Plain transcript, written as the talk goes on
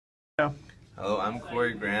Yeah. Hello, I'm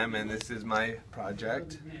Corey Graham, and this is my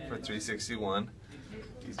project for 361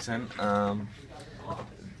 ECEN.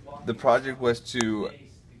 The project was to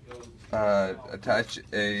attach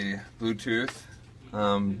a Bluetooth,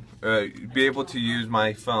 be able to use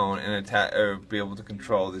my phone and be able to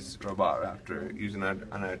control this robot raptor using an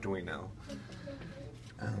Arduino.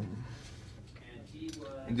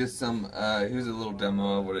 And just here's a little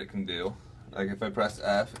demo of what it can do. Like if I press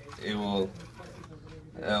F, it'll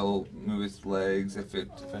move its legs. If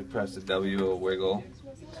I press the W, it'll wiggle.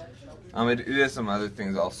 It does some other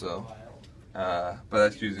things also, but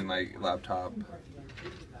that's using my laptop.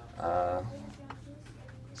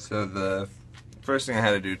 So the first thing I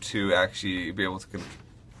had to do to actually be able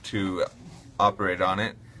to operate on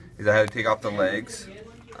it is I had to take off the legs,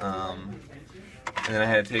 and then I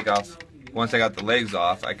had to take off. Once I got the legs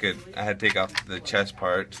off, I had to take off the chest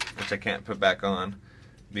part, which I can't put back on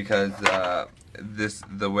because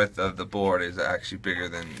the width of the board is actually bigger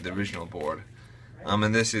than the original board.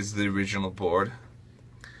 And this is the original board,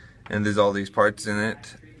 and there's all these parts in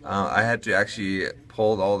it. I had to actually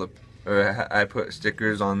pull I put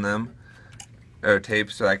stickers on them, or tape,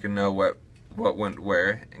 so I can know what went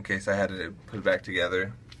where in case I had to put it back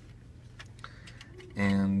together.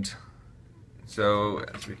 And so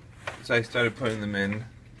I started putting them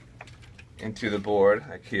into the board,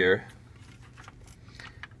 like here.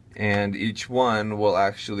 And each one will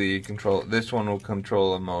actually control, this one will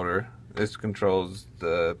control a motor. This controls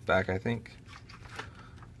the back, I think.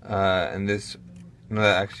 And that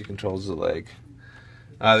actually controls the leg.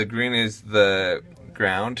 The green is the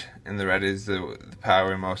ground, and the red is the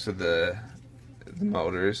power in most of the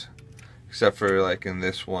motors. Except for like in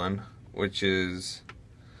this one, which is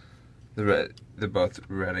the red. They're both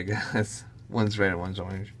red, I guess. One's red and one's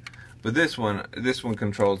orange. But this one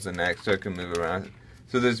controls the neck, so it can move around.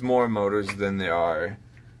 So there's more motors than there are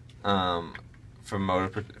for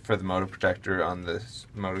the motor protector on this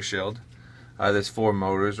motor shield. There's 4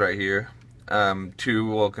 motors right here. One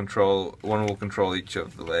will control each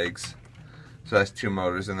of the legs. So that's 2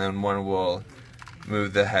 motors, and then one will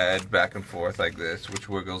move the head back and forth like this, which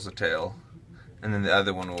wiggles the tail, and then the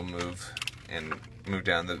other one will move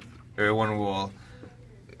down one will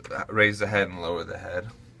raise the head and lower the head.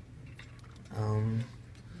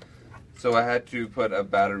 So I had to put a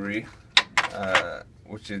battery,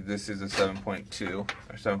 this is a 7.2 or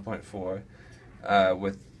 7.4,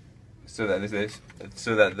 so that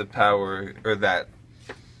the power, or that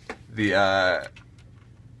the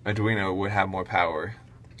Arduino would have more power.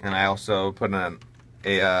 And I also put on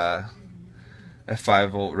a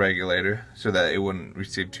 5-volt regulator so that it wouldn't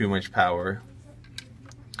receive too much power.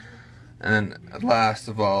 And then last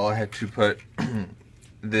of all, I had to put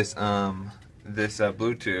this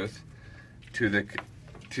Bluetooth to the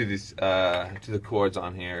cords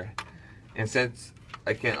on here. And since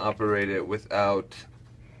I can't operate it with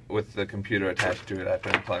the computer attached to it, I have to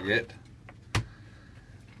unplug it.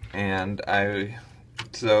 And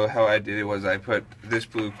so how I did it was I put this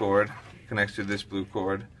blue cord connects to this blue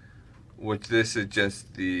cord, which this is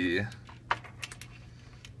just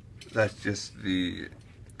that's just the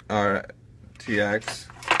RTX,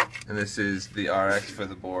 and this is the RX for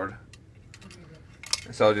the board.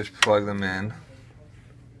 So I'll just plug them in.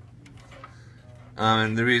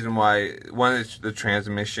 And the reason why, one is the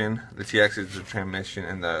transmission, the TX is the transmission,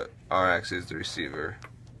 and the RX is the receiver.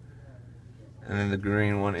 And then the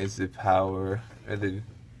green one is the power,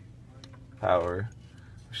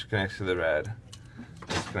 which connects to the red,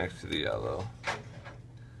 which connects to the yellow.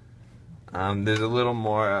 There's a little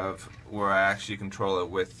more of where I actually control it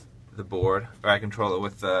with the board, or I control it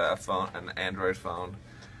with a phone, an Android phone,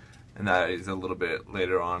 and that is a little bit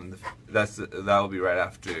later on. That will be right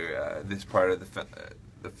after this part of the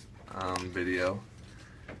video.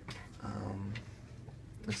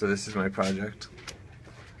 So this is my project,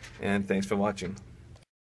 and thanks for watching.